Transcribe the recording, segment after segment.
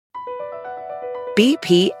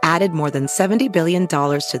BP added more than $70 billion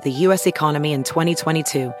to the U.S. economy in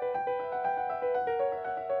 2022.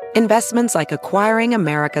 Investments like acquiring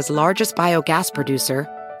America's largest biogas producer,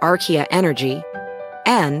 Archaea Energy,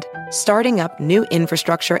 and starting up new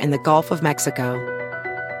infrastructure in the Gulf of Mexico.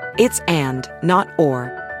 It's and, not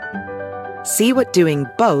or. See what doing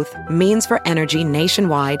both means for energy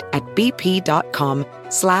nationwide at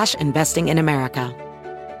bp.com/investing in America.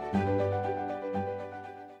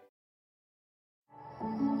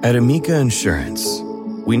 At Amica Insurance,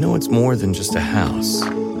 we know it's more than just a house.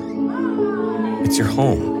 It's your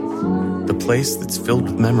home, the place that's filled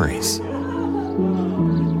with memories.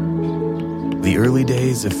 The early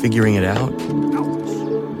days of figuring it out,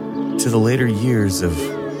 to the later years of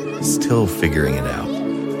still figuring it out.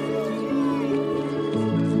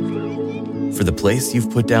 For the place you've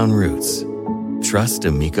put down roots, trust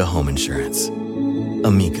Amica Home Insurance.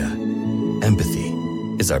 Amica, empathy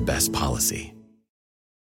is our best policy.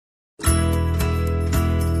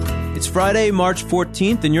 It's Friday, March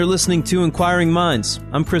 14th, and you're listening to Inquiring Minds.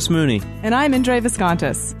 I'm Chris Mooney. And I'm Indre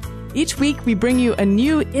Viscontis. Each week, we bring you a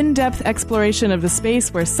new in-depth exploration of the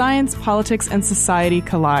space where science, politics, and society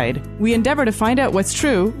collide. We endeavor to find out what's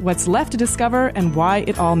true, what's left to discover, and wwhy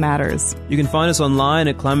it all matters. You can find us online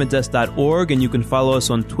at climatedesk.org, and you can follow us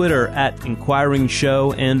on Twitter at Inquiring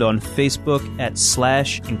Show and on Facebook at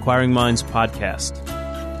 /Inquiring Minds Podcast.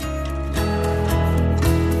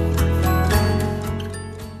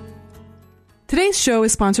 Today's show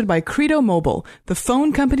is sponsored by Credo Mobile, the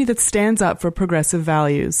phone company that stands up for progressive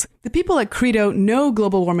values. The people at Credo know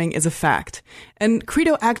global warming is a fact, and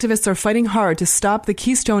Credo activists are fighting hard to stop the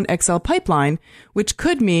Keystone XL pipeline, which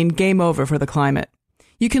could mean game over for the climate.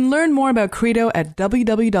 You can learn more about Credo at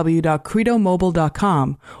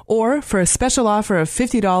www.credomobile.com, or for a special offer of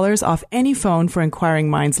 $50 off any phone for Inquiring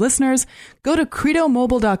Minds listeners, go to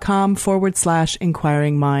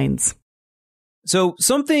credomobile.com/Inquiring Minds. So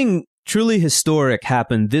something truly historic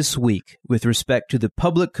happened this week with respect to the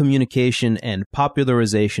public communication and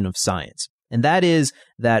popularization of science. And that is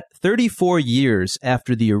that 34 years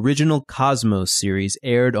after the original Cosmos series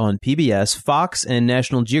aired on PBS, Fox and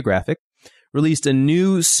National Geographic released a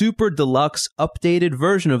new super deluxe updated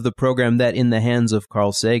version of the program that, in the hands of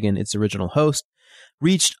Carl Sagan, its original host,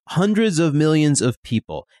 reached hundreds of millions of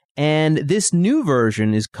people. And this new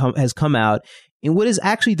version has come out in what is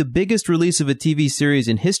actually the biggest release of a TV series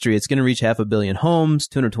in history. It's going to reach 500 million homes,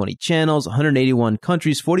 220 channels, 181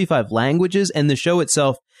 countries, 45 languages, and the show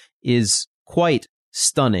itself is quite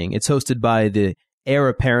stunning. It's hosted by the heir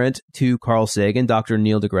apparent to Carl Sagan, Dr.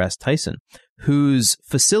 Neil deGrasse Tyson, whose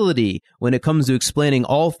facility when it comes to explaining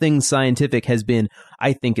all things scientific has been,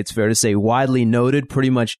 I think it's fair to say, widely noted pretty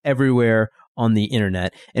much everywhere on the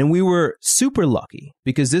internet. And we were super lucky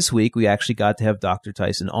because this week we actually got to have Dr.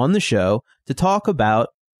 Tyson on the show to talk about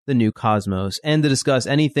the new Cosmos and to discuss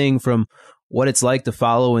anything from what it's like to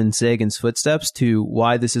follow in Sagan's footsteps to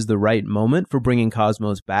why this is the right moment for bringing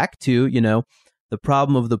Cosmos back to, the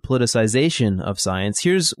problem of the politicization of science.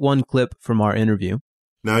 Here's one clip from our interview.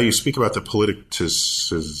 Now you speak about the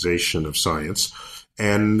politicization of science,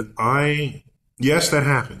 and yes, that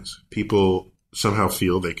happens. People somehow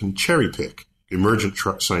feel they can cherry pick emergent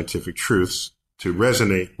scientific truths to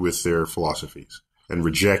resonate with their philosophies and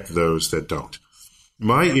reject those that don't.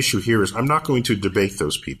 My issue here is I'm not going to debate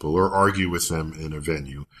those people or argue with them in a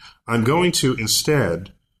venue. I'm going to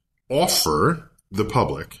instead offer the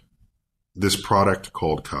public this product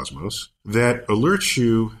called Cosmos that alerts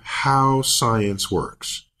you how science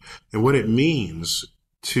works and what it means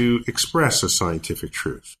to express a scientific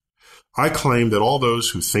truth. I claim that all those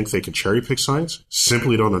who think they can cherry pick science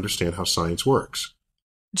simply don't understand how science works.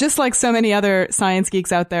 Just like so many other science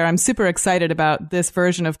geeks out there, I'm super excited about this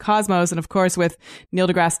version of Cosmos. And of course, with Neil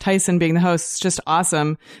deGrasse Tyson being the host, it's just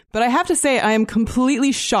awesome. But I have to say, I am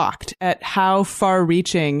completely shocked at how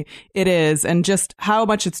far-reaching it is and just how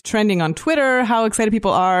much it's trending on Twitter, how excited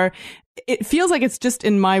people are. It feels like it's just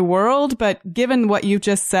in my world, but given what you've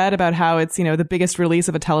just said about how it's, the biggest release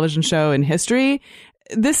of a television show in history,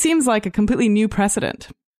 this seems like a completely new precedent.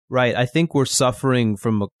 Right. I think we're suffering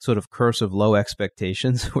from a sort of curse of low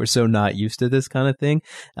expectations. We're so not used to this kind of thing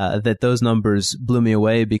that those numbers blew me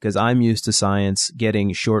away because I'm used to science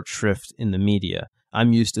getting short shrift in the media.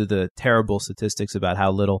 I'm used to the terrible statistics about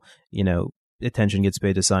how little, attention gets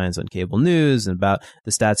paid to science on cable news and about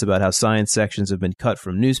the stats about how science sections have been cut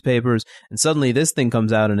from newspapers. And suddenly this thing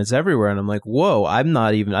comes out and it's everywhere. And I'm like, whoa, I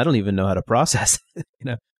don't even know how to process it.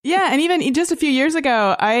 Yeah, and even just a few years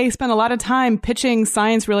ago, I spent a lot of time pitching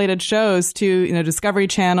science-related shows to, Discovery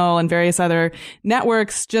Channel and various other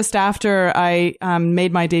networks just after I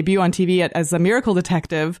made my debut on TV as a miracle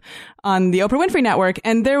detective on the Oprah Winfrey Network.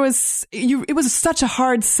 And it was such a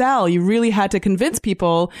hard sell. You really had to convince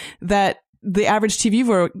people that the average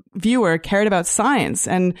TV viewer cared about science.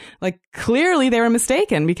 And clearly they were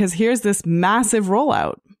mistaken, because here's this massive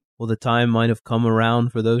rollout. Well, the time might have come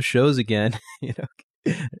around for those shows again,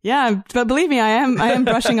 Yeah, but believe me, I am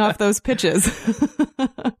brushing off those pitches.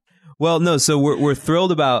 Well, no, so we're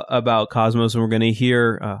thrilled about Cosmos, and we're going to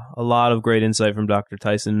hear a lot of great insight from Dr.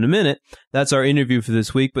 Tyson in a minute. That's our interview for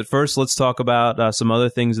this week. But first, let's talk about some other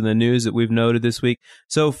things in the news that we've noted this week.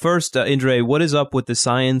 So first, Indre, what is up with the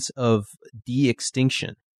science of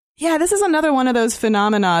de-extinction? Yeah, this is another one of those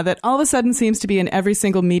phenomena that all of a sudden seems to be in every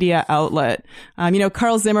single media outlet.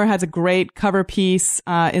 Carl Zimmer has a great cover piece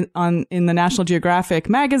in the National Geographic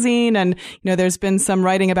magazine, and there's been some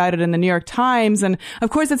writing about it in the New York Times. And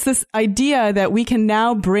of course, it's this idea that we can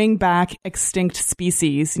now bring back extinct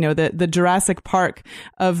species, the Jurassic Park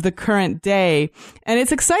of the current day. And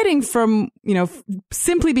it's exciting from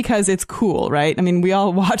simply because it's cool, right? I mean, we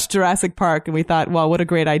all watched Jurassic Park and we thought, well, what a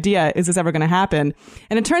great idea. Is this ever going to happen?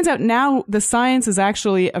 And it turns out now the science is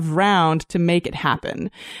actually around to make it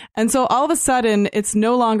happen. And so all of a sudden, it's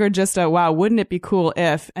no longer just a, wow, wouldn't it be cool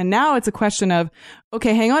if? And now it's a question of,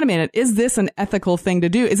 okay, hang on a minute. Is this an ethical thing to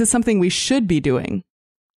do? Is this something we should be doing?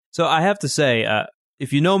 So I have to say,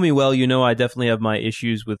 if you know me well, I definitely have my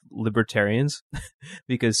issues with libertarians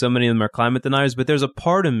because so many of them are climate deniers. But there's a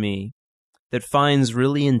part of me that finds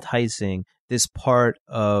really enticing this part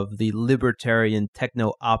of the libertarian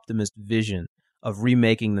techno-optimist vision of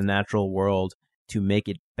remaking the natural world to make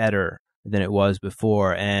it better than it was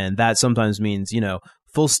before. And that sometimes means,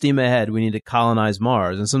 full steam ahead, we need to colonize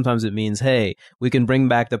Mars. And sometimes it means, hey, we can bring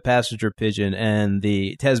back the passenger pigeon and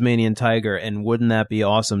the Tasmanian tiger, and wouldn't that be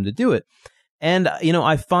awesome to do it? And,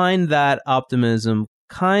 I find that optimism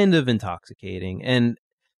kind of intoxicating. And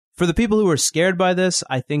for the people who are scared by this,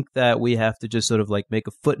 I think that we have to just sort of make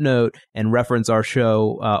a footnote and reference our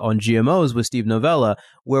show on GMOs with Steve Novella,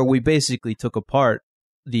 where we basically took apart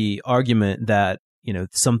the argument that,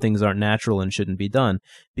 some things aren't natural and shouldn't be done.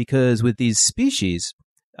 Because with these species,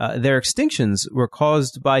 their extinctions were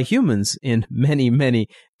caused by humans in many, many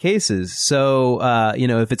cases. So,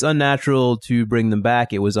 if it's unnatural to bring them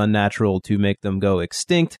back, it was unnatural to make them go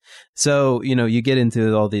extinct. So, you get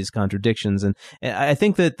into all these contradictions. And I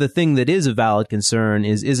think that the thing that is a valid concern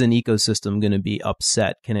is an ecosystem going to be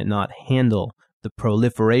upset? Can it not handle the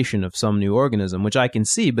proliferation of some new organism, which I can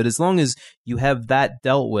see? But as long as you have that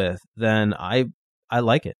dealt with, then I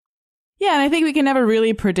like it. Yeah, and I think we can never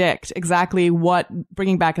really predict exactly what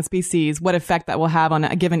bringing back a species, what effect that will have on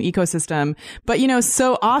a given ecosystem. But,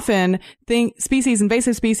 so often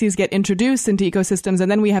invasive species get introduced into ecosystems,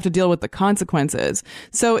 and then we have to deal with the consequences.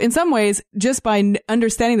 So in some ways, just by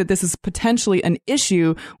understanding that this is potentially an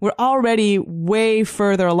issue, we're already way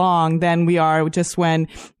further along than we are just when,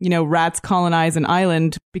 rats colonize an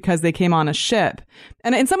island because they came on a ship.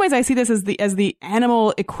 And in some ways, I see this as the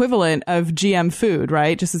animal equivalent of GM food,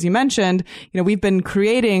 right? Just as you mentioned, we've been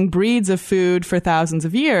creating breeds of food for thousands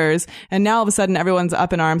of years, and now all of a sudden everyone's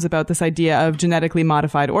up in arms about this idea of genetically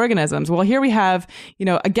modified organisms. Well, here we have,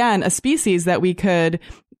 again, a species that we could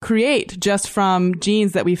create just from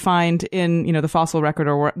genes that we find in, the fossil record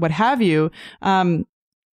or what have you.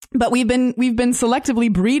 But we've been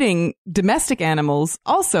selectively breeding domestic animals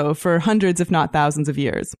also for hundreds, if not thousands of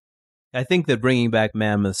years. I think that bringing back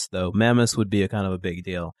mammoths would be a kind of a big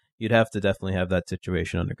deal. You'd have to definitely have that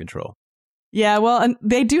situation under control. Yeah, well, and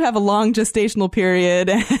they do have a long gestational period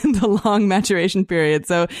and a long maturation period,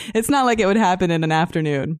 so it's not like it would happen in an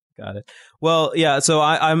afternoon. Got it. Well, yeah. So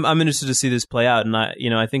I'm interested to see this play out, and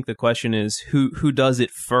I think the question is who does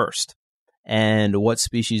it first, and what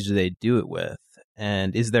species do they do it with,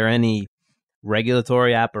 and is there any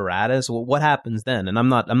regulatory apparatus? Well, what happens then? And I'm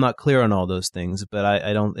not clear on all those things, but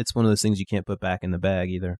I don't. It's one of those things you can't put back in the bag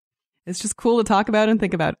either. It's just cool to talk about and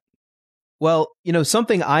think about. Well,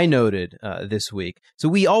 something I noted this week. So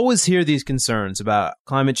we always hear these concerns about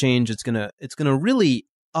climate change. It's gonna really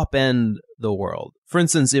upend the world. For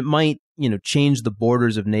instance, it might change the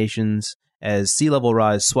borders of nations as sea level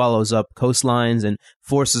rise swallows up coastlines and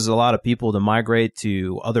forces a lot of people to migrate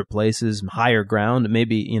to other places, higher ground,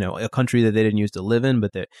 maybe, a country that they didn't used to live in,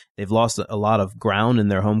 but they've lost a lot of ground in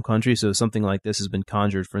their home country. So something like this has been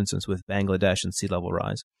conjured, for instance, with Bangladesh and sea level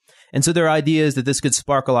rise. And so their idea is that this could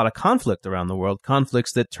spark a lot of conflict around the world,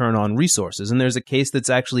 conflicts that turn on resources. And there's a case that's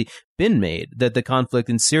actually been made that the conflict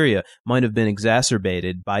in Syria might have been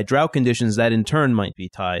exacerbated by drought conditions that in turn might be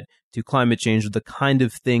tied to climate change, the kind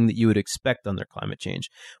of thing that you would expect under climate change.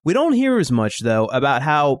 We don't hear as much, though, about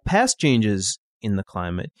how past changes in the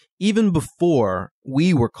climate, even before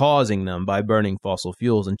we were causing them by burning fossil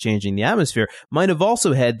fuels and changing the atmosphere, might have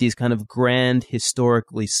also had these kind of grand,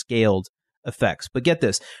 historically scaled effects. But get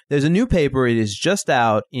this, there's a new paper. It is just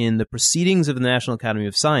out in the Proceedings of the National Academy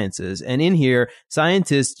of Sciences. And in here,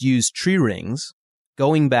 scientists use tree rings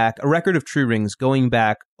going back, a record of tree rings going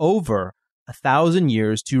back over 1,000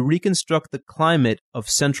 years to reconstruct the climate of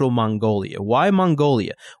central Mongolia. Why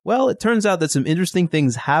Mongolia? Well, it turns out that some interesting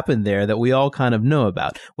things happened there that we all kind of know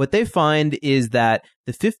about. What they find is that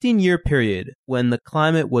the 15-year period when the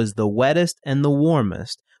climate was the wettest and the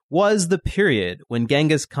warmest was the period when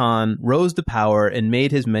Genghis Khan rose to power and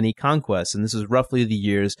made his many conquests. And this is roughly the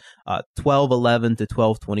years 1211 to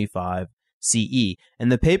 1225 CE.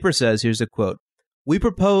 And the paper says, here's a quote, "We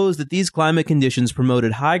propose that these climate conditions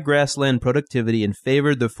promoted high grassland productivity and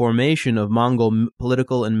favored the formation of Mongol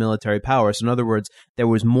political and military power." So in other words, there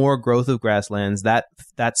was more growth of grasslands that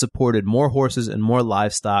supported more horses and more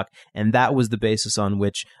livestock, and that was the basis on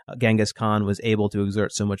which Genghis Khan was able to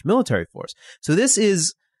exert so much military force. So this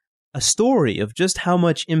is a story of just how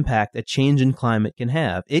much impact a change in climate can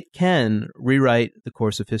have. It can rewrite the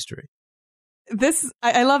course of history.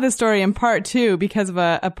 I love this story in part, too, because of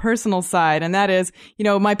a personal side. And that is,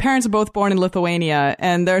 my parents were both born in Lithuania,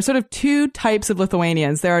 and there are sort of two types of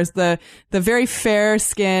Lithuanians. There's the very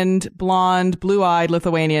fair-skinned, blonde, blue-eyed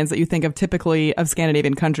Lithuanians that you think of typically of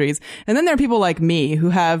Scandinavian countries. And then there are people like me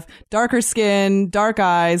who have darker skin, dark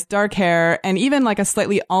eyes, dark hair, and even like a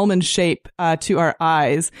slightly almond shape to our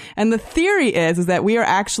eyes. And the theory is that we are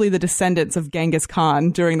actually the descendants of Genghis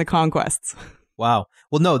Khan during the conquests. Wow.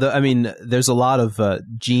 Well, no, there's a lot of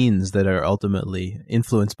genes that are ultimately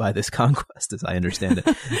influenced by this conquest, as I understand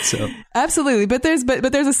it. So absolutely, but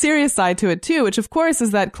there's a serious side to it too, which of course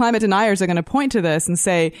is that climate deniers are going to point to this and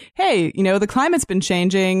say, hey, the climate's been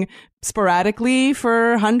changing sporadically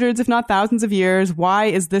for hundreds, if not thousands of years. Why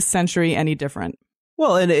is this century any different?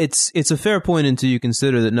 Well, and it's a fair point until you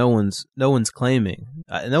consider that no one's claiming,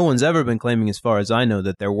 no one's ever been claiming, as far as I know,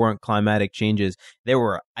 that there weren't climatic changes. There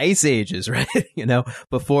were ice ages, right?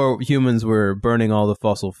 Before humans were burning all the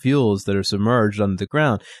fossil fuels that are submerged under the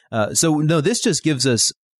ground. So no, this just gives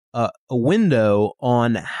us a window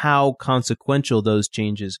on how consequential those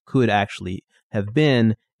changes could actually have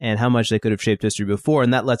been, and how much they could have shaped history before.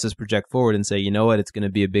 And that lets us project forward and say, you know what, it's going to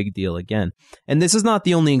be a big deal again. And this is not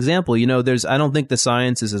the only example. I don't think the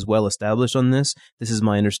science is as well established on this. This is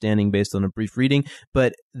my understanding based on a brief reading.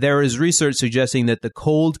 But there is research suggesting that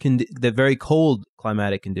the very cold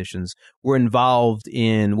climatic conditions were involved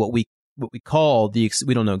in what we call we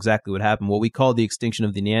don't know exactly what happened, what we call the extinction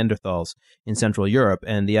of the Neanderthals in Central Europe.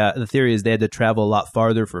 And the theory is they had to travel a lot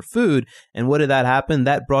farther for food. And what did that happen?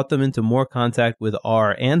 That brought them into more contact with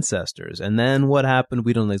our ancestors. And then what happened?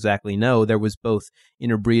 We don't exactly know. There was both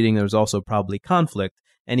interbreeding. There was also probably conflict.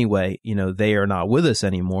 Anyway, they are not with us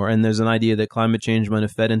anymore. And there's an idea that climate change might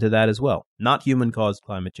have fed into that as well. Not human-caused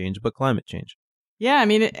climate change, but climate change. Yeah, I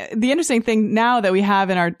mean, the interesting thing now that we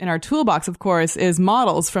have in our toolbox, of course, is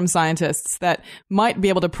models from scientists that might be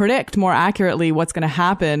able to predict more accurately what's going to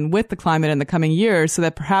happen with the climate in the coming years, so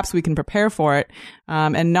that perhaps we can prepare for it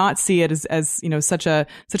and not see it as such a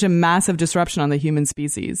massive disruption on the human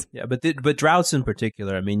species. Yeah, but droughts in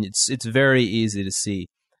particular, I mean, it's very easy to see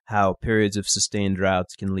how periods of sustained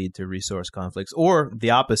droughts can lead to resource conflicts, or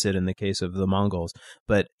the opposite in the case of the Mongols.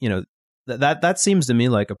 But that seems to me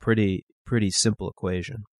like a pretty simple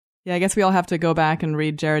equation. Yeah, I guess we all have to go back and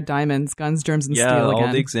read Jared Diamond's Guns, Germs, and Steel again. Yeah,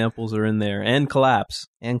 all the examples are in there. And Collapse.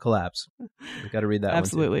 We've got to read that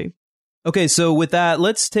Absolutely. one too. Okay, so with that,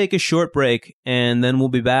 let's take a short break, and then we'll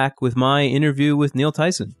be back with my interview with Neil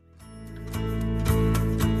Tyson.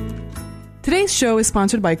 Today's show is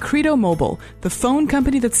sponsored by Credo Mobile, the phone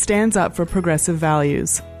company that stands up for progressive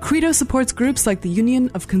values. Credo supports groups like the Union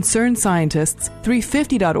of Concerned Scientists,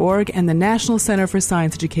 350.org, and the National Center for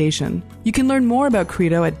Science Education. You can learn more about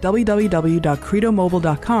Credo at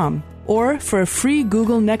www.credomobile.com. Or for a free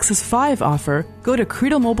Google Nexus 5 offer, go to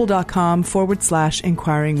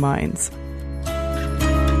credomobile.com/inquiring minds.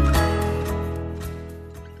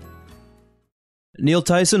 Neil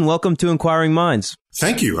Tyson, welcome to Inquiring Minds.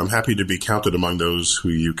 Thank you. I'm happy to be counted among those who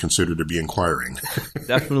you consider to be inquiring.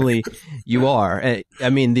 Definitely you are. I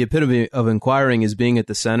mean, the epitome of inquiring is being at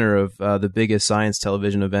the center of the biggest science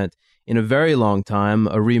television event in a very long time,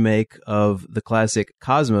 a remake of the classic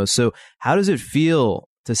Cosmos. So how does it feel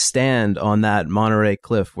to stand on that Monterey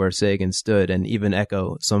cliff where Sagan stood and even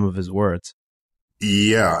echo some of his words?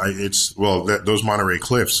 Yeah, those Monterey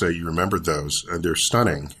Cliffs, you remembered those. They're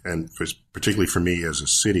stunning. And particularly for me as a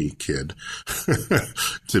city kid,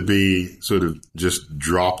 to be sort of just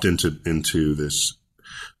dropped into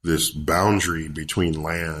this boundary between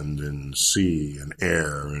land and sea and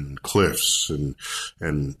air and cliffs.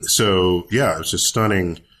 And so, yeah, it's just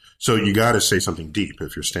stunning. So you got to say something deep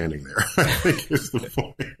if you're standing there, I think is the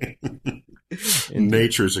point.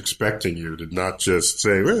 Nature's expecting you to not just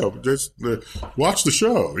say, well, just watch the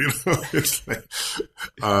show, It's like,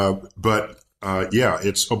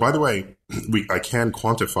 it's, oh, by the way, I can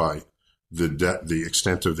quantify the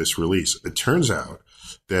extent of this release. It turns out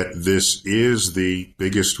that this is the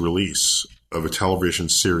biggest release of a television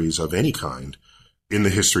series of any kind in the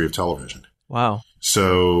history of television. Wow.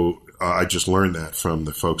 So I just learned that from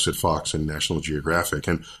the folks at Fox and National Geographic.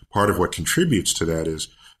 And part of what contributes to that is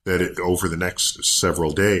that over the next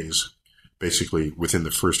several days, basically within the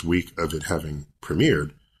first week of it having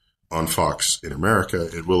premiered on Fox in America,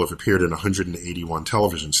 it will have appeared in 181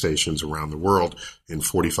 television stations around the world in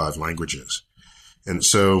 45 languages. And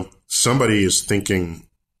so somebody is thinking,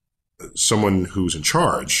 someone who's in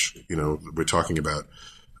charge, we're talking about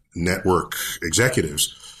network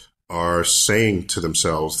executives, are saying to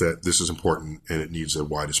themselves that this is important and it needs the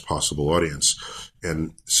widest possible audience.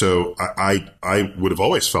 And so I would have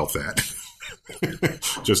always felt that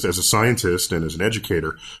just as a scientist and as an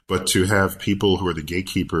educator, but to have people who are the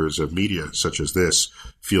gatekeepers of media such as this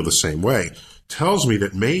feel the same way tells me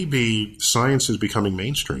that maybe science is becoming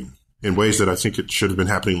mainstream in ways that I think it should have been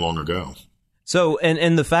happening long ago. So,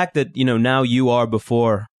 and the fact that, now you are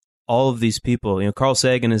before all of these people, Carl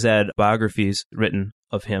Sagan has had biographies written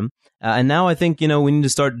of him. And now I think, we need to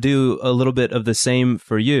start to do a little bit of the same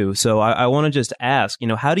for you. So I want to just ask,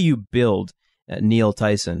 how do you build Neil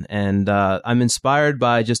Tyson? And I'm inspired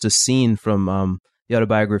by just a scene from the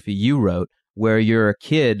autobiography you wrote where you're a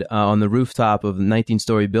kid on the rooftop of a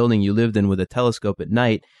 19-story building you lived in with a telescope at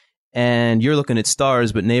night. And you're looking at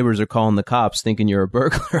stars, but neighbors are calling the cops thinking you're a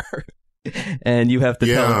burglar. And you have to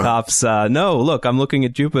tell the cops, no, look, I'm looking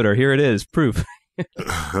at Jupiter. Here it is, proof.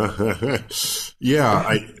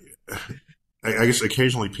 Yeah, I guess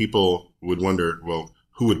occasionally people would wonder, well,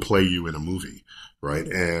 who would play you in a movie, right?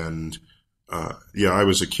 And I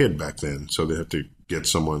was a kid back then, so they have to get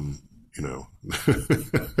someone, to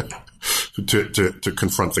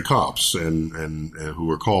confront the cops and who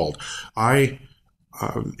were called. I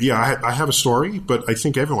have a story, but I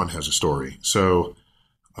think everyone has a story. So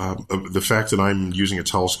the fact that I'm using a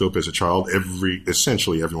telescope as a child,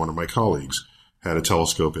 essentially every one of my colleagues had a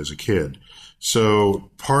telescope as a kid. So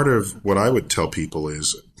part of what I would tell people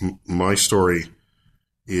is my story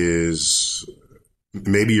is,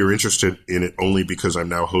 maybe you're interested in it only because I'm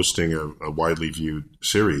now hosting a widely viewed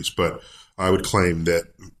series, but I would claim that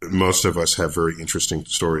most of us have very interesting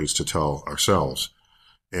stories to tell ourselves.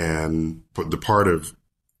 And the part of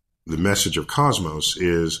the message of Cosmos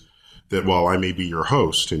is that while I may be your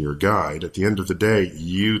host and your guide, at the end of the day,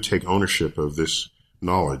 you take ownership of this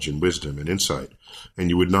knowledge and wisdom and insight. And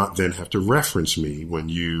you would not then have to reference me when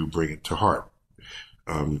you bring it to heart,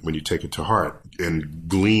 when you take it to heart and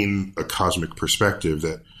glean a cosmic perspective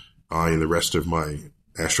that I and the rest of my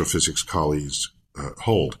astrophysics colleagues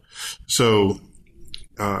hold. So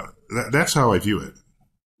that's how I view it.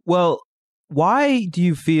 Well, why do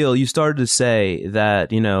you feel you started to say that,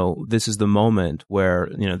 this is the moment where,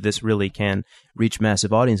 this really can reach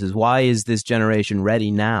massive audiences? Why is this generation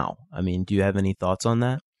ready now? I mean, do you have any thoughts on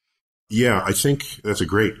that? Yeah, I think that's a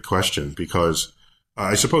great question because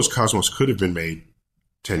I suppose Cosmos could have been made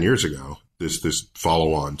 10 years ago, this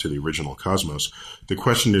follow-on to the original Cosmos. The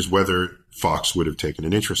question is whether Fox would have taken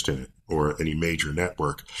an interest in it or any major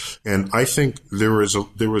network. And I think there was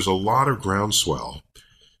a lot of groundswell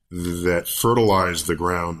that fertilized the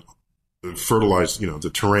ground,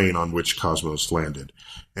 the terrain on which Cosmos landed.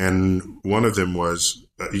 And one of them was,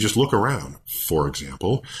 you just look around. For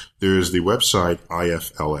example, there's the website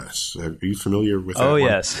IFLS. Are you familiar with that? Oh, one?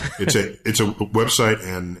 Yes. It's a website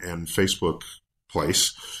and Facebook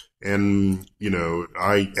place. And,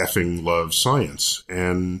 I effing love science,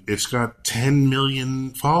 and it's got 10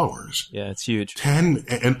 million followers. Yeah, it's huge. 10.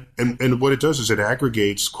 And what it does is it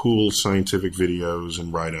aggregates cool scientific videos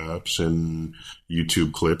and write-ups and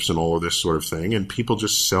YouTube clips and all of this sort of thing. And people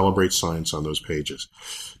just celebrate science on those pages.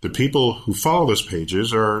 The people who follow those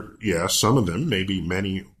pages are, some of them, maybe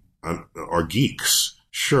many are geeks.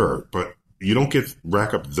 Sure. But you don't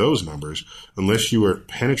rack up those numbers unless you are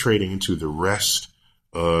penetrating into the rest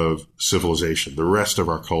of civilization, the rest of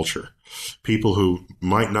our culture. People who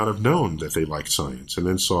might not have known that they liked science and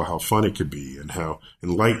then saw how fun it could be and how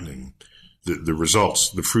enlightening the results,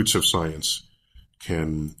 the fruits of science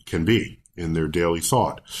can be in their daily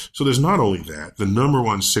thought. So there's not only that, the number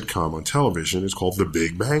one sitcom on television is called The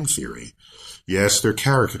Big Bang Theory. Yes, they're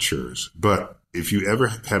caricatures, but if you ever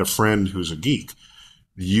had a friend who's a geek,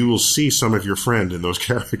 you will see some of your friend in those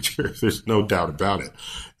characters. There's no doubt about it.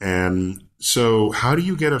 And so how do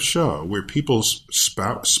you get a show where people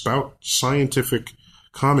spout scientific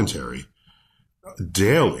commentary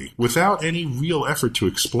daily without any real effort to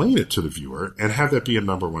explain it to the viewer and have that be a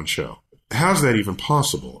number one show? How's that even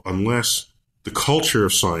possible unless the culture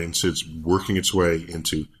of science is working its way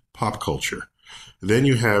into pop culture? Then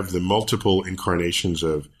you have the multiple incarnations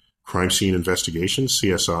of crime scene investigations,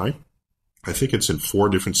 CSI. I think it's in 4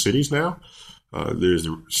 different cities now. There's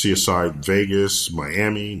the CSI Vegas,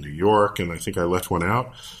 Miami, New York, and I think I left one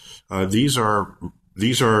out. These are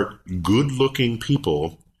good-looking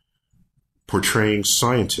people portraying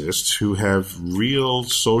scientists who have real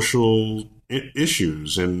social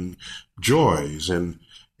issues and joys. And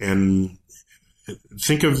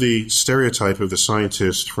think of the stereotype of the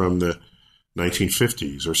scientist from the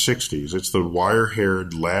 1950s or 60s. It's the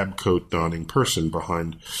wire-haired, lab coat-donning person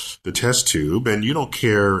behind the test tube, and you don't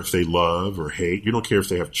care if they love or hate. You don't care if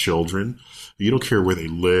they have children. You don't care where they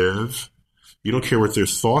live. You don't care what their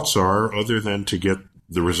thoughts are other than to get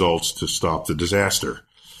the results to stop the disaster.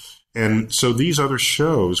 And so these other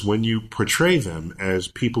shows, when you portray them as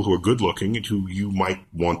people who are good-looking and who you might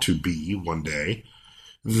want to be one day,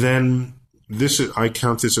 then I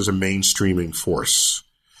count this as a mainstreaming force.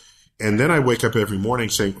 And then I wake up every morning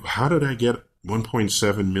saying, how did I get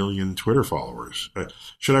 1.7 million Twitter followers?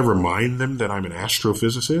 Should I remind them that I'm an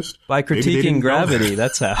astrophysicist? By critiquing gravity,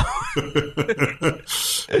 that's how.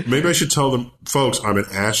 Maybe I should tell them, folks, I'm an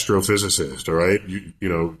astrophysicist, all right?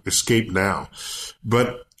 Escape now.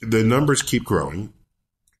 But the numbers keep growing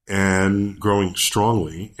and growing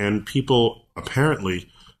strongly, and people apparently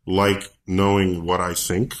like knowing what I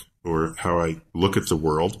think or how I look at the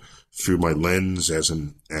world through my lens as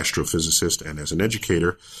an astrophysicist and as an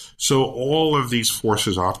educator. So all of these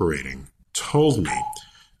forces operating told me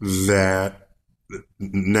that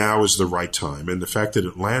now is the right time. And the fact that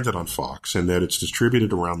it landed on Fox and that it's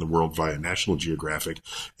distributed around the world via National Geographic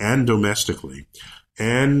and domestically,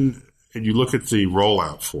 and you look at the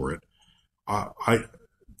rollout for it,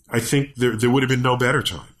 I think there would have been no better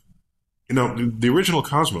time. The original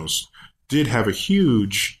Cosmos did have a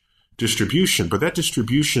huge distribution, but that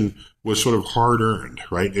distribution was sort of hard-earned,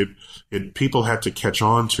 right? People had to catch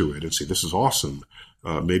on to it and say, this is awesome.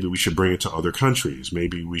 Maybe we should bring it to other countries.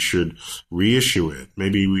 Maybe we should reissue it.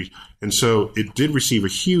 And so it did receive a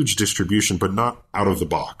huge distribution, but not out of the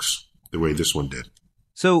box the way this one did.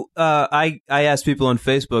 So I asked people on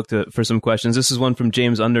Facebook for some questions. This is one from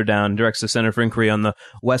James Underdown, directs the Center for Inquiry on the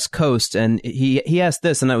West Coast, and he asked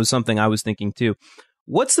this, and that was something I was thinking too.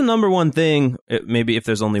 What's the number one thing, maybe if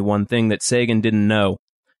there's only one thing, that Sagan didn't know,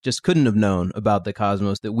 just couldn't have known about the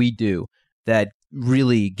cosmos that we do, that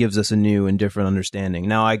really gives us a new and different understanding?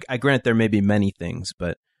 Now, I grant there may be many things,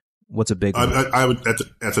 but what's a big one? I would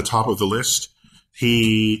at the top of the list,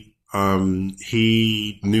 he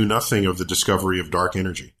knew nothing of the discovery of dark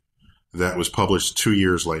energy that was published 2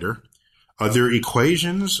 years later. There are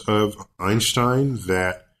equations of Einstein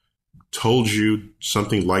that told you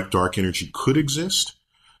something like dark energy could exist,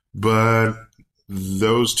 but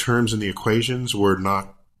those terms in the equations were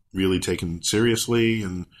not really taken seriously,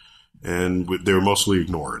 and they were mostly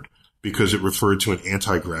ignored because it referred to an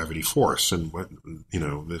anti-gravity force. And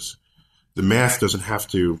the math doesn't have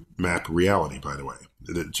to map reality, by the way.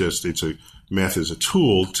 Math is a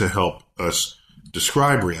tool to help us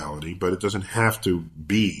describe reality, but it doesn't have to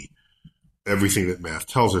be everything that math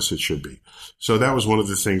tells us it should be. So that was one of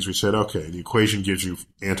the things we said, okay, the equation gives you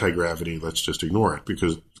anti-gravity, let's just ignore it,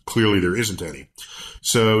 because clearly there isn't any.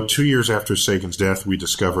 So 2 years after Sagan's death, we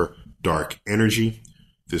discover dark energy.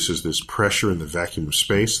 This is this pressure in the vacuum of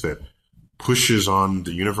space that pushes on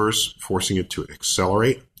the universe, forcing it to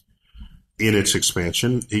accelerate in its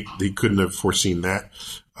expansion. He couldn't have foreseen that.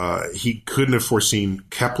 He couldn't have foreseen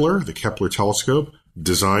Kepler, the Kepler telescope,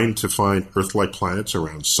 designed to find Earth-like planets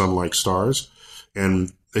around sun-like stars.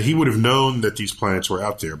 And he would have known that these planets were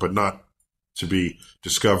out there, but not to be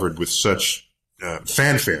discovered with such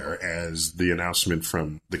fanfare as the announcement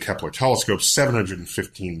from the Kepler telescope,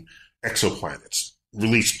 715 exoplanets,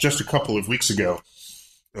 released just a couple of weeks ago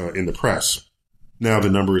in the press. Now the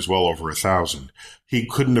number is well over 1,000. He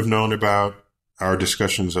couldn't have known about our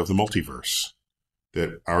discussions of the multiverse,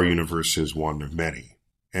 that our universe is one of many.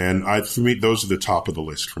 And for me, those are the top of the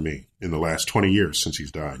list for me in the last 20 years since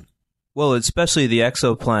he's died. Well, especially the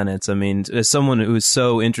exoplanets. I mean, as someone who is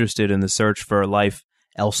so interested in the search for life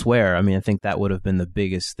elsewhere, I mean, I think that would have been the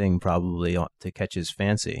biggest thing probably to catch his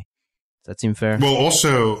fancy. Does that seem fair? Well,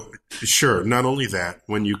 also, sure, not only that,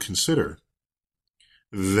 when you consider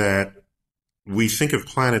that we think of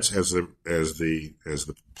planets as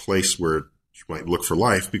the place where you might look for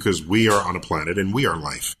life because we are on a planet and we are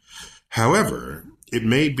life. However, it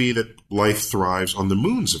may be that life thrives on the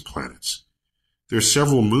moons of planets. There are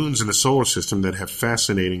several moons in the solar system that have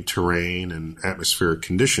fascinating terrain and atmospheric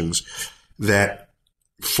conditions that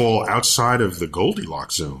fall outside of the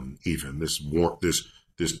Goldilocks zone, even this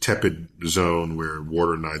tepid zone where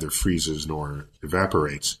water neither freezes nor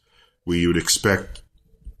evaporates, where you would expect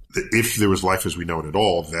that if there was life as we know it at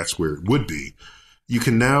all, that's where it would be. You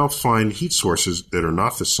can now find heat sources that are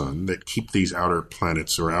not the sun that keep these outer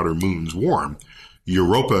planets or outer moons warm.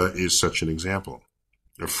 Europa is such an example.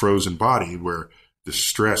 A frozen body where the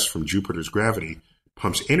stress from Jupiter's gravity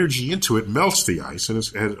pumps energy into it, melts the ice, and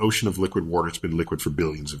it's an ocean of liquid water. It's been liquid for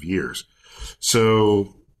billions of years.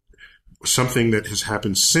 So something that has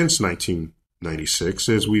happened since 1996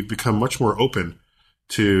 is we've become much more open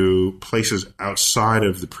to places outside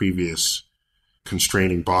of the previous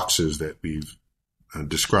constraining boxes that we've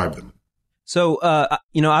described them. So,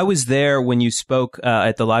 I was there when you spoke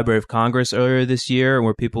at the Library of Congress earlier this year,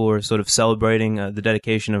 where people were sort of celebrating the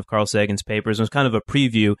dedication of Carl Sagan's papers. It was kind of a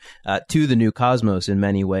preview to the new cosmos in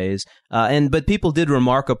many ways. But people did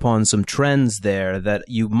remark upon some trends there that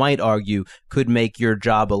you might argue could make your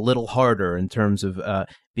job a little harder in terms of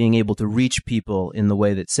being able to reach people in the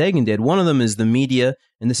way that Sagan did. One of them is the media,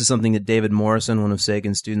 and this is something that David Morrison, one of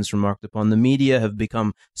Sagan's students, remarked upon. The media have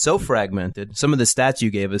become so fragmented. Some of the stats you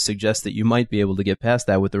gave us suggest that you might be able to get past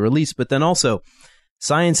that with the release, but then also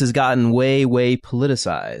science has gotten way, way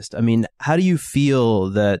politicized. I mean, how do you feel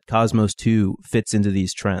that Cosmos 2 fits into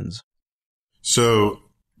these trends? So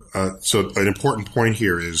an important point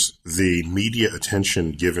here is the media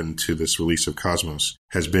attention given to this release of Cosmos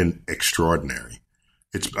has been extraordinary.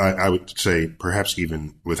 I would say perhaps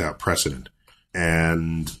even without precedent.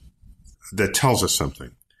 And that tells us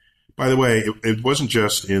something. By the way, it wasn't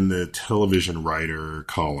just in the television writer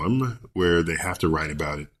column where they have to write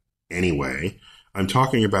about it anyway. I'm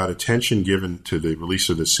talking about attention given to the release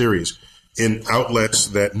of the series in outlets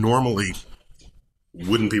that normally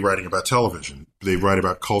wouldn't be writing about television. They write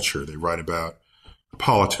about culture. They write about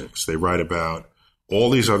politics. They write about all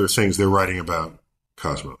these other things. They're writing about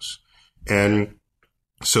Cosmos. And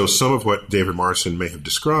so some of what David Morrison may have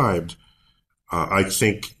described, I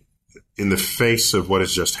think in the face of what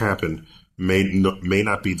has just happened, may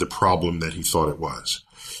not be the problem that he thought it was.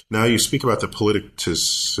 Now you speak about the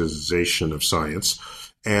politicization of science,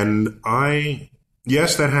 and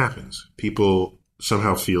yes, that happens. People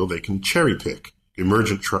somehow feel they can cherry pick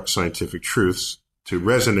emergent scientific truths to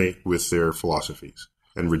resonate with their philosophies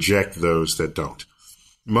and reject those that don't.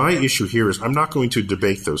 My issue here is I'm not going to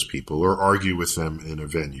debate those people or argue with them in a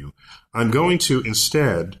venue. I'm going to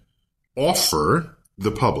instead offer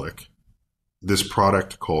the public this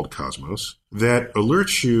product called Cosmos that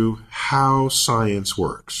alerts you how science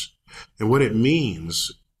works and what it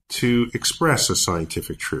means to express a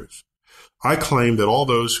scientific truth. I claim that all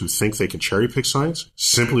those who think they can cherry pick science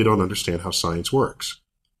simply don't understand how science works.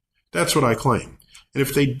 That's what I claim. And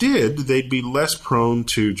if they did, they'd be less prone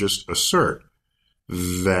to just assert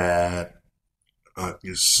that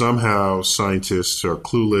somehow scientists are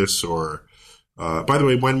clueless or, by the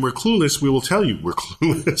way, when we're clueless, we will tell you we're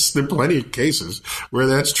clueless. There are plenty of cases where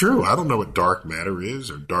that's true. I don't know what dark matter is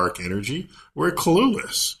or dark energy. We're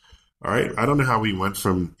clueless. All right. I don't know how we went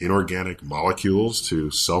from inorganic molecules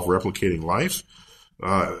to self-replicating life.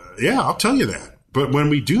 Yeah, I'll tell you that. But when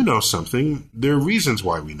we do know something, there are reasons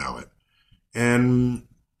why we know it. And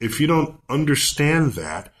if you don't understand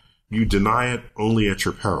that, you deny it only at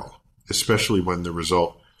your peril, especially when the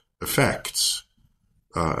result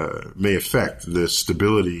may affect the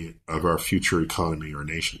stability of our future economy or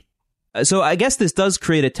nation. So I guess this does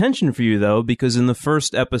create a tension for you, though, because in the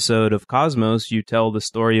first episode of Cosmos, you tell the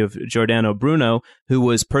story of Giordano Bruno, who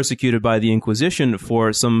was persecuted by the Inquisition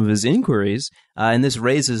for some of his inquiries. And this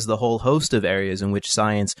raises the whole host of areas in which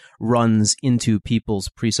science runs into people's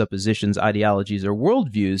presuppositions, ideologies, or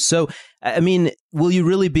worldviews. So, I mean, will you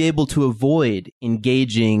really be able to avoid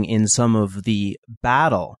engaging in some of the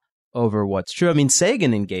battle over what's true? I mean,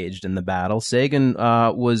 Sagan engaged in the battle. Sagan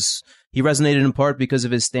he resonated in part because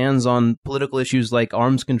of his stands on political issues like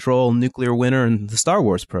arms control, nuclear winter, and the Star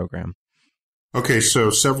Wars program. Okay, so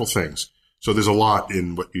several things. So there's a lot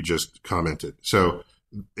in what you just commented. So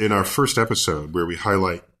in our first episode where we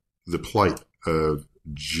highlight the plight of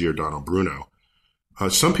Giordano Bruno,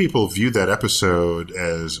 some people viewed that episode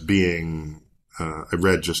as being, I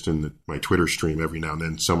read just in my Twitter stream every now and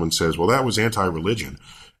then, someone says, well, that was anti-religion.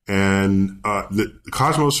 And the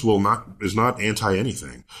Cosmos is not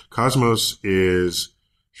anti-anything. Cosmos is,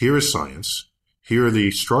 here is science. Here are the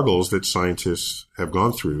struggles that scientists have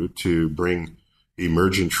gone through to bring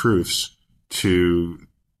emergent truths to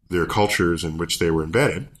their cultures in which they were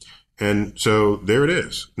embedded. And so there it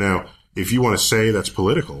is. Now, if you want to say that's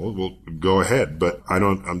political, well, go ahead. But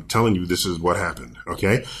I'm telling you, this is what happened.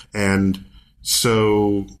 Okay. And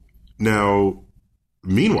so now,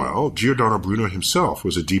 meanwhile, Giordano Bruno himself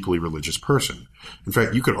was a deeply religious person. In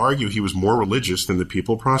fact, you could argue he was more religious than the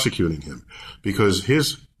people prosecuting him, because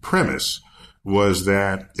his premise was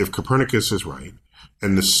that if Copernicus is right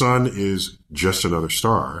and the sun is just another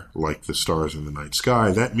star, like the stars in the night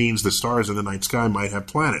sky, that means the stars in the night sky might have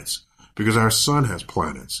planets, because our sun has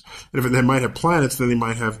planets. And if they might have planets, then they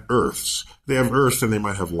might have Earths. They have Earth, then they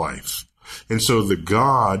might have life. And so the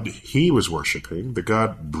God he was worshiping, the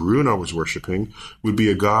God Bruno was worshiping, would be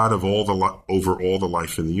a God of over all the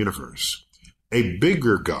life in the universe. A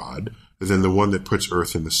bigger God than the one that puts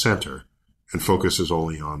Earth in the center and focuses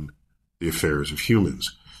only on the affairs of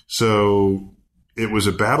humans. So it was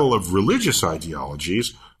a battle of religious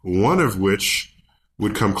ideologies, one of which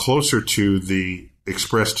would come closer to the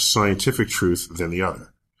expressed scientific truth than the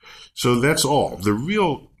other. So that's all. The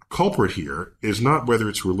real culprit here is not whether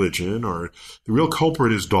it's religion, or the real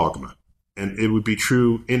culprit is dogma. And it would be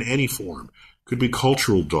true in any form. Could be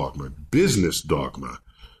cultural dogma, business dogma,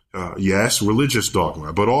 yes, religious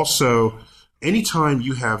dogma, but also anytime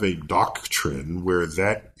you have a doctrine where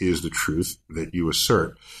that is the truth that you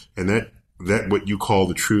assert, and that what you call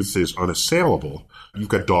the truth is unassailable, you've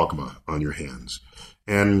got dogma on your hands.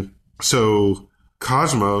 And so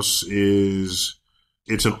Cosmos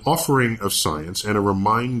it's an offering of science and a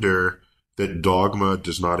reminder that dogma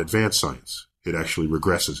does not advance science. It actually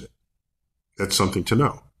regresses it. That's something to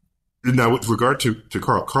know. Now, with regard to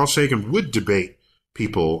Carl Sagan would debate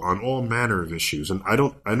people on all manner of issues, and I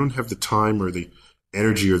don't have the time or the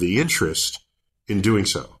energy or the interest in doing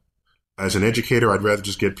so. As an educator, I'd rather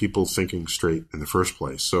just get people thinking straight in the first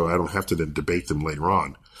place, so I don't have to then debate them later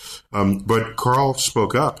on. But Carl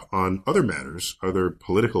spoke up on other matters, other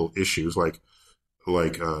political issues like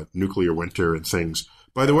nuclear winter and things.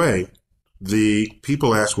 By the way, the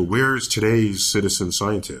people ask, well, where is today's citizen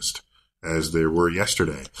scientist, as there were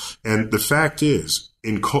yesterday? And the fact is,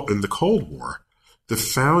 in the Cold War, the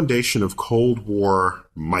foundation of Cold War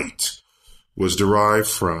might was derived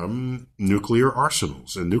from nuclear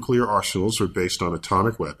arsenals. And nuclear arsenals are based on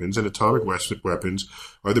atomic weapons, and atomic weapons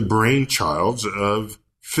are the brainchilds of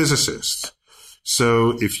physicists.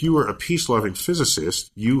 So if you were a peace-loving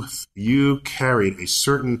physicist, you carried a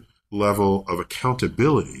certain level of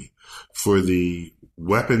accountability for the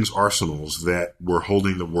weapons arsenals that were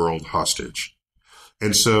holding the world hostage.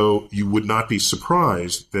 And so you would not be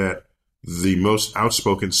surprised that the most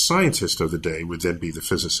outspoken scientist of the day would then be the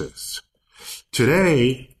physicists.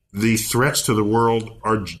 Today, the threats to the world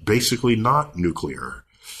are basically not nuclear.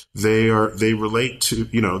 They relate to,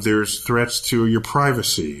 there's threats to your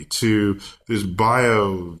privacy, there's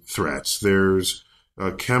bio threats, there's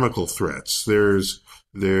chemical threats, there's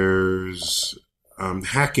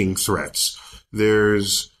hacking threats,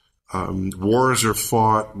 there's wars are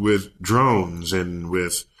fought with drones and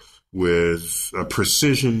with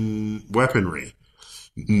precision weaponry.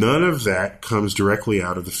 None of that comes directly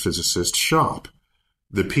out of the physicist's shop.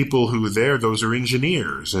 The people who are there, those are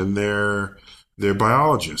engineers, and they're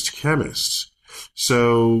biologists, chemists.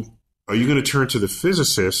 So are you going to turn to the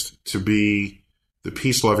physicist to be the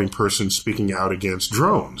peace-loving person speaking out against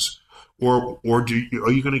drones? Or are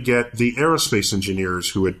you going to get the aerospace engineers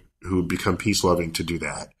who would become peace-loving to do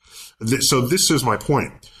that? So this is my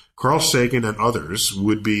point. Carl Sagan and others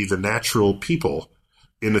would be the natural people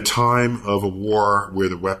in a time of a war where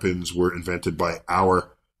the weapons were invented by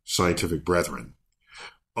our scientific brethren.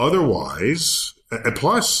 Otherwise, and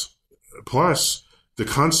plus, plus, the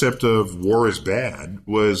concept of war is bad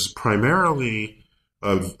was primarily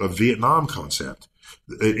a Vietnam concept.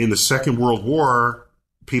 In the Second World War,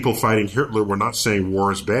 people fighting Hitler were not saying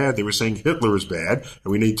war is bad. They were saying Hitler is bad,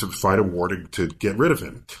 and we need to fight a war to get rid of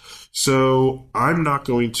him. So I'm not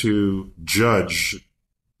going to judge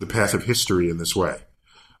the path of history in this way.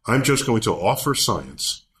 I'm just going to offer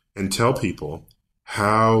science and tell people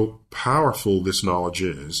how powerful this knowledge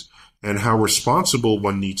is and how responsible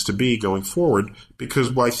one needs to be going forward,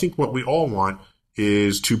 because I think what we all want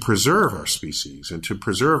is to preserve our species and to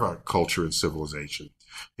preserve our culture and civilization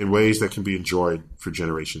in ways that can be enjoyed for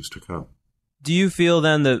generations to come. Do you feel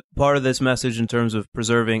then that part of this message in terms of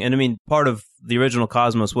preserving, and I mean, part of the original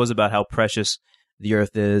Cosmos was about how precious the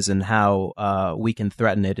Earth is and how we can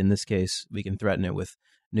threaten it. In this case, we can threaten it with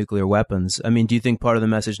nuclear weapons. I mean, do you think part of the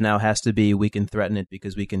message now has to be we can threaten it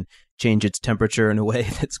because we can change its temperature in a way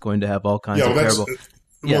that's going to have all kinds of terrible...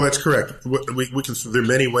 Well, that's correct. We can. There are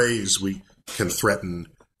many ways we can threaten.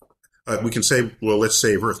 We can say, well, let's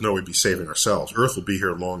save Earth. No, we'd be saving ourselves. Earth will be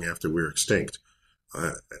here long after we're extinct,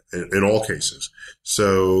 in all cases.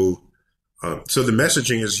 So the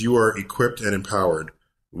messaging is you are equipped and empowered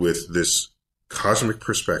with this cosmic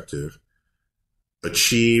perspective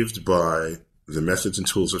achieved by the methods and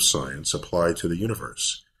tools of science applied to the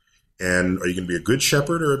universe. And are you going to be a good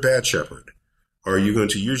shepherd or a bad shepherd? Are you going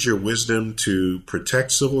to use your wisdom to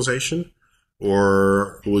protect civilization,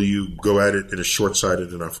 or will you go at it in a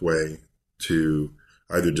short-sighted enough way to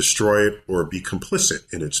either destroy it or be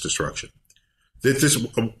complicit in its destruction?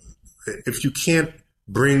 If you can't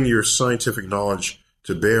bring your scientific knowledge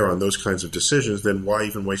to bear on those kinds of decisions, then why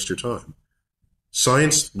even waste your time?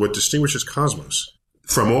 Science, what distinguishes Cosmos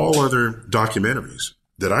from all other documentaries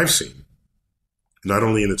that I've seen, not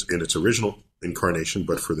only in its original incarnation,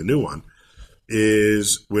 but for the new one,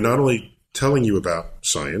 is we're not only telling you about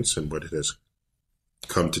science and what it has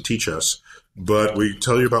come to teach us, but we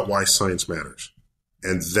tell you about why science matters.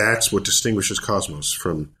 And that's what distinguishes Cosmos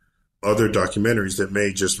from other documentaries that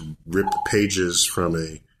may just rip pages from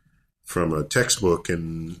a textbook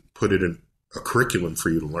and put it in a curriculum for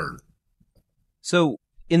you to learn. So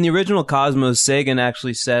in the original Cosmos, Sagan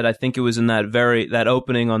actually said, I think it was in that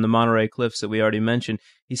opening on the Monterey Cliffs that we already mentioned,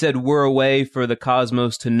 he said, we're a way for the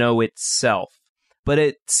cosmos to know itself. But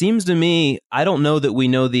it seems to me, I don't know that we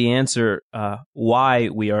know the answer why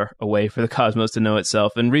we are a way for the cosmos to know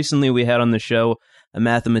itself. And recently we had on the show a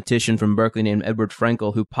mathematician from Berkeley named Edward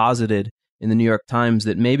Frenkel who posited in the New York Times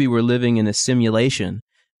that maybe we're living in a simulation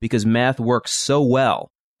because math works so well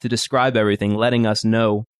to describe everything, letting us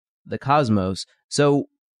know the cosmos. So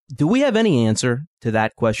do we have any answer to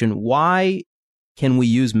that question? Why can we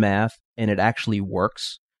use math and it actually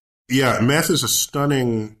works? Yeah, math is a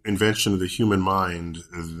stunning invention of the human mind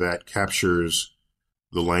that captures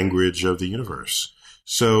the language of the universe.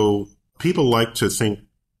 So people like to think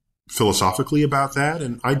philosophically about that,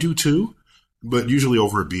 and I do too, but usually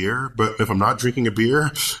over a beer. But if I'm not drinking a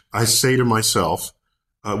beer, I say to myself,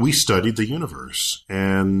 we studied the universe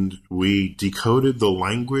and we decoded the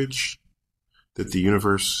language that the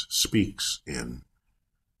universe speaks in,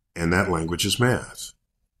 and that language is math.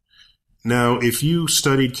 Now, if you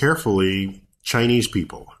studied carefully Chinese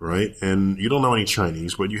people, right, and you don't know any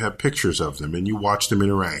Chinese, but you have pictures of them and you watch them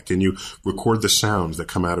interact and you record the sounds that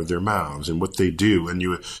come out of their mouths and what they do, and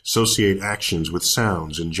you associate actions with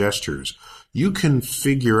sounds and gestures, you can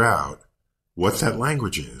figure out what that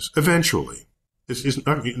language is eventually. It's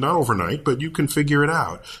not overnight, but you can figure it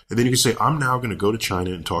out. And then you can say, I'm now going to go to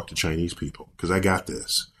China and talk to Chinese people because I got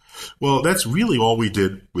this. Well, that's really all we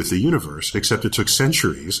did with the universe, except it took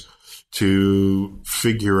centuries to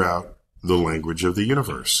figure out the language of the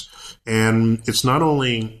universe. And it's not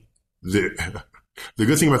only the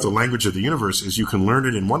good thing about the language of the universe is you can learn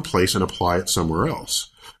it in one place and apply it somewhere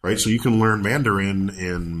else, right? So you can learn Mandarin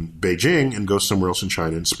in Beijing and go somewhere else in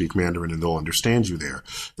China and speak Mandarin and they'll understand you there.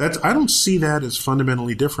 I don't see that as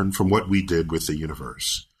fundamentally different from what we did with the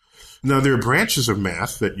universe. Now, there are branches of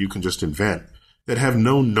math that you can just invent that have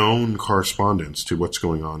no known correspondence to what's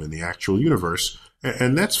going on in the actual universe,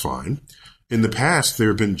 and that's fine. In the past, there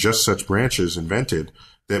have been just such branches invented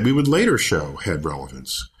that we would later show had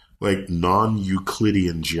relevance, like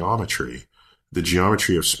non-Euclidean geometry, the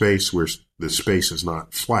geometry of space where the space is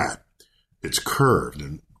not flat, it's curved,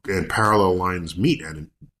 and parallel lines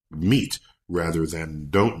meet rather than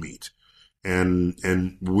don't meet.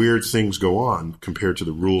 And weird things go on compared to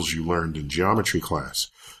the rules you learned in geometry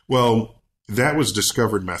class. Well, that was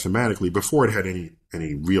discovered mathematically before it had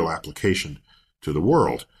any real application to the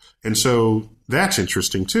world. And so that's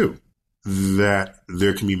interesting too, that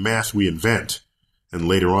there can be math we invent and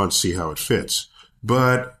later on see how it fits.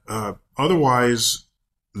 But otherwise,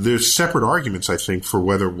 there's separate arguments, I think, for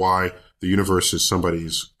why the universe is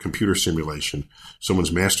somebody's computer simulation,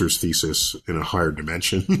 someone's master's thesis in a higher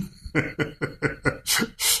dimension,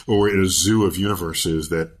 or in a zoo of universes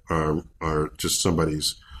that are just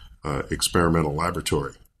somebody's experimental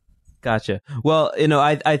laboratory. Gotcha. Well,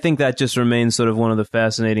 I think that just remains sort of one of the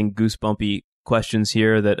fascinating, goosebumpy questions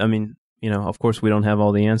here that, of course we don't have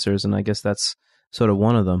all the answers, and I guess that's sort of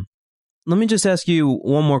one of them. Let me just ask you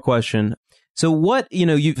one more question. So what,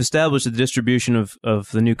 you've established the distribution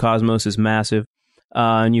of the new cosmos is massive,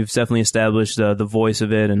 and you've definitely established the voice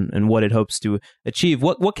of it and what it hopes to achieve.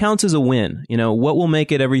 What counts as a win? What will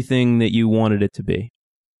make it everything that you wanted it to be?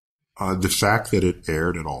 The fact that it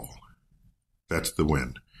aired at all. That's the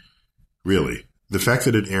win. Really. The fact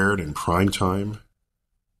that it aired in prime time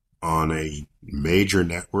on a major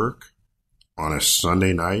network on a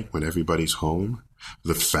Sunday night when everybody's home.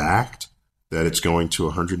 The fact that it's going to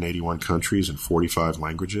 181 countries and 45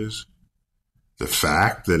 languages. The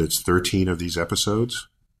fact that it's 13 of these episodes.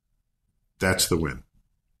 That's the win.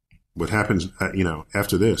 What happens,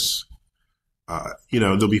 after this,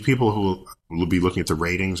 there'll be people who will be looking at the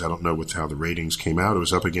ratings. I don't know how the ratings came out. It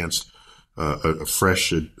was up against a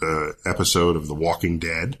fresh episode of The Walking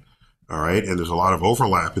Dead. All right. And there's a lot of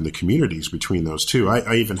overlap in the communities between those two.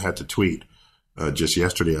 I even had to tweet just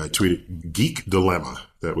yesterday. I tweeted Geek Dilemma.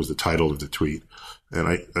 That was the title of the tweet. And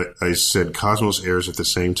I said Cosmos airs at the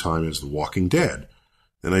same time as The Walking Dead.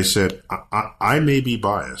 And I said, I may be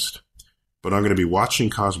biased, but I'm going to be watching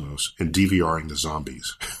Cosmos and DVRing the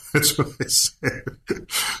zombies. That's what I said.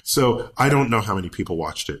 So I don't know how many people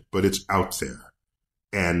watched it, but it's out there.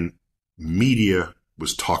 And media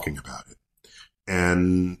was talking about it.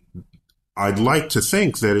 And I'd like to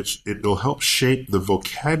think that it'll help shape the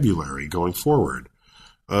vocabulary going forward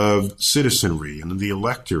of citizenry and the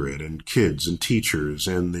electorate and kids and teachers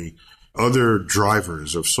and the other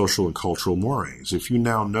drivers of social and cultural mores. If you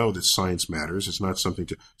now know that science matters, it's not something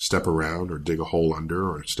to step around or dig a hole under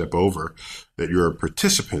or step over, that you're a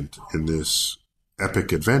participant in this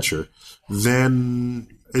epic adventure, then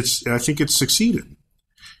I think it's succeeded.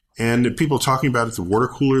 And if people talking about it at the water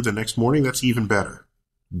cooler the next morning, that's even better.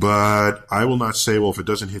 But I will not say, well, if it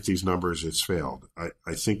doesn't hit these numbers, it's failed.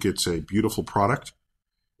 I think it's a beautiful product.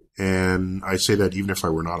 And I say that even if I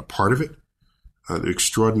were not a part of it. The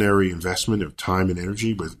extraordinary investment of time and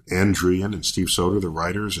energy with Ann Druyan and Steve Soter, the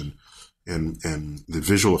writers, and the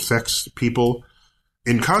visual effects people.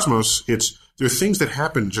 In Cosmos, there are things that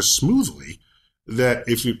happen just smoothly that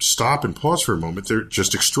if you stop and pause for a moment, they're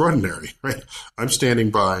just extraordinary, right? I'm standing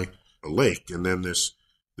by a lake, and then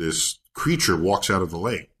this creature walks out of the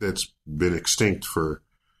lake that's been extinct for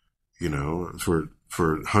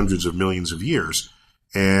hundreds of millions of years.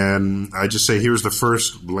 And I just say, here's the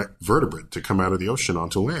first vertebrate to come out of the ocean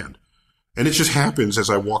onto land. And it just happens as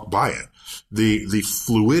I walk by it. The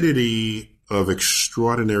fluidity of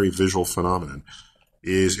extraordinary visual phenomenon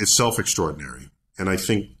is itself extraordinary. And I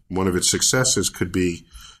think one of its successes could be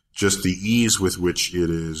just the ease with which it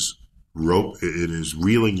is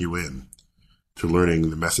reeling you in to learning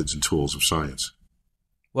the methods and tools of science.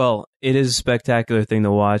 Well, it is a spectacular thing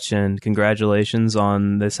to watch, and congratulations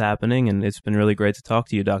on this happening, and it's been really great to talk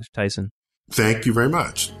to you, Dr. Tyson. Thank you very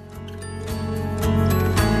much.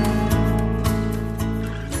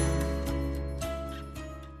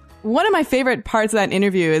 One of my favorite parts of that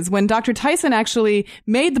interview is when Dr. Tyson actually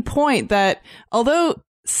made the point that although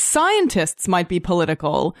scientists might be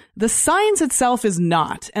political, the science itself is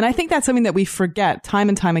not. And I think that's something that we forget time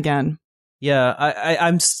and time again. Yeah,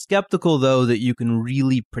 I'm skeptical, though, that you can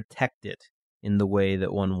really protect it in the way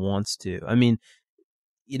that one wants to. I mean,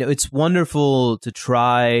 it's wonderful to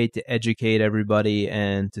try to educate everybody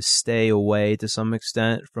and to stay away to some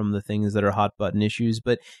extent from the things that are hot button issues,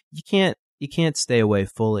 but you can't stay away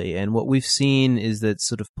fully. And what we've seen is that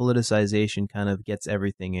sort of politicization kind of gets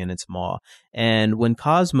everything in its maw. And when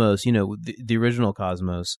Cosmos, the original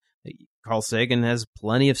Cosmos, Carl Sagan has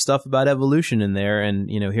plenty of stuff about evolution in there, and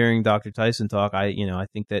hearing Dr. Tyson talk, I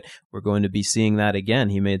think that we're going to be seeing that again.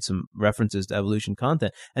 He made some references to evolution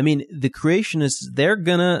content. I mean, the creationists, they're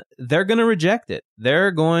gonna reject it.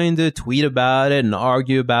 They're going to tweet about it and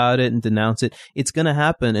argue about it and denounce it. It's gonna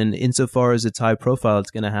happen, and insofar as it's high profile,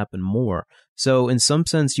 it's gonna happen more. So, in some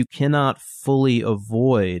sense, you cannot fully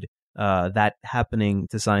avoid that happening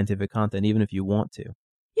to scientific content, even if you want to.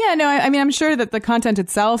 Yeah, no, I mean, I'm sure that the content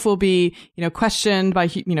itself will be, questioned by,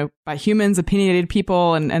 by humans, opinionated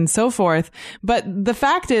people and so forth. But the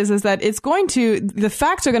fact is that the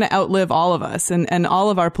facts are going to outlive all of us and all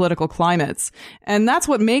of our political climates. And that's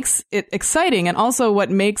what makes it exciting, and also what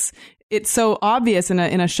makes it's so obvious in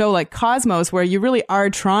a show like Cosmos, where you really are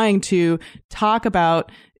trying to talk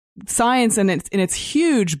about science and its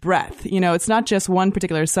huge breadth. It's not just one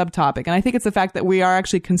particular subtopic. And I think it's the fact that we are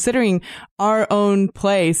actually considering our own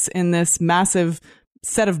place in this massive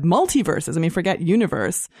set of multiverses. I mean, forget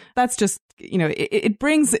universe. That's just, it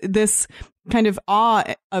brings this kind of awe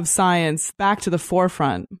of science back to the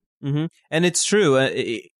forefront. Mm-hmm. And it's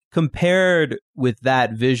true. Compared with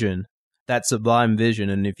that vision, that sublime vision,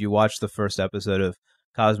 and if you watch the first episode of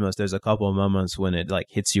Cosmos, there's a couple of moments when it like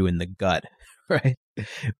hits you in the gut, right?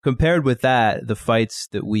 Compared with that, the fights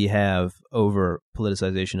that we have over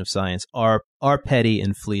politicization of science are petty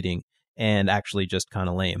and fleeting and actually just kind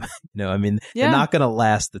of lame. They're not going to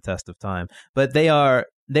last the test of time, but they are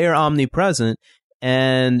omnipresent.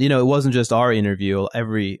 And, it wasn't just our interview,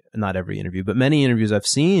 not every interview, but many interviews I've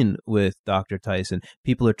seen with Dr. Tyson.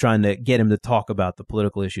 People are trying to get him to talk about the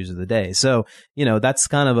political issues of the day. So, that's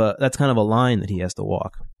kind of a line that he has to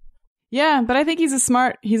walk. Yeah, but I think he's a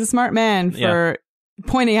smart man for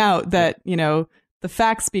pointing out that, the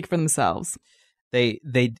facts speak for themselves. They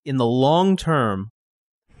in the long term,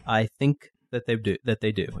 I think that they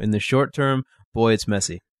do. In the short term, boy, it's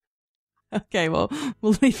messy. Okay, well,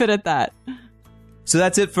 we'll leave it at that. So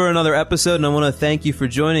that's it for another episode, and I want to thank you for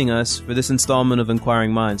joining us for this installment of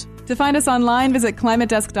Inquiring Minds. To find us online, visit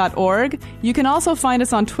climatedesk.org. You can also find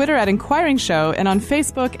us on Twitter at Inquiring Show and on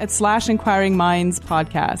Facebook at /Inquiring Minds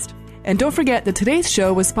Podcast. And don't forget that today's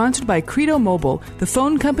show was sponsored by Credo Mobile, the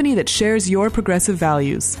phone company that shares your progressive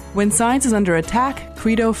values. When science is under attack,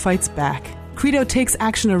 Credo fights back. Credo takes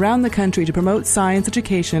action around the country to promote science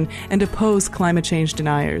education and oppose climate change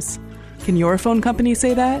deniers. Can your phone company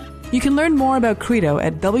say that? You can learn more about Credo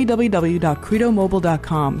at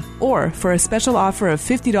www.credomobile.com. Or, for a special offer of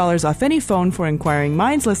 $50 off any phone for Inquiring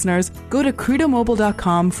Minds listeners, go to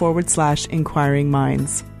credomobile.com/Inquiring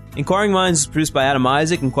Minds. Inquiring Minds is produced by Adam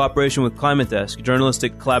Isaac in cooperation with Climate Desk, a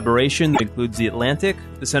journalistic collaboration that includes The Atlantic,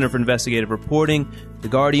 the Center for Investigative Reporting, The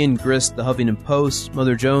Guardian, Grist, The Huffington Post,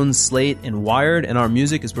 Mother Jones, Slate, and Wired, and our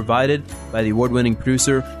music is provided by the award-winning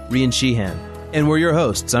producer, Rian Sheehan. And we're your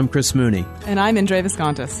hosts. I'm Chris Mooney. And I'm Indre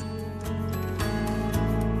Viscontis.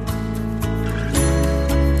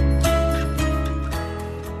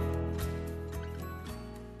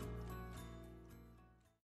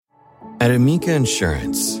 At Amica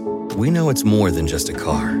Insurance, we know it's more than just a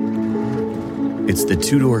car. It's the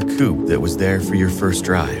two-door coupe that was there for your first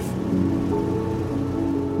drive,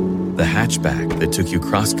 the hatchback that took you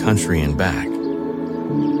cross-country and back,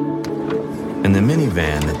 and the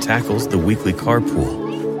minivan that tackles the weekly carpool.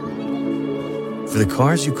 For the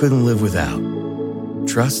cars you couldn't live without,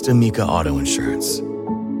 trust Amica Auto Insurance.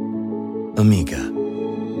 Amica,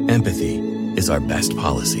 empathy is our best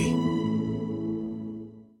policy.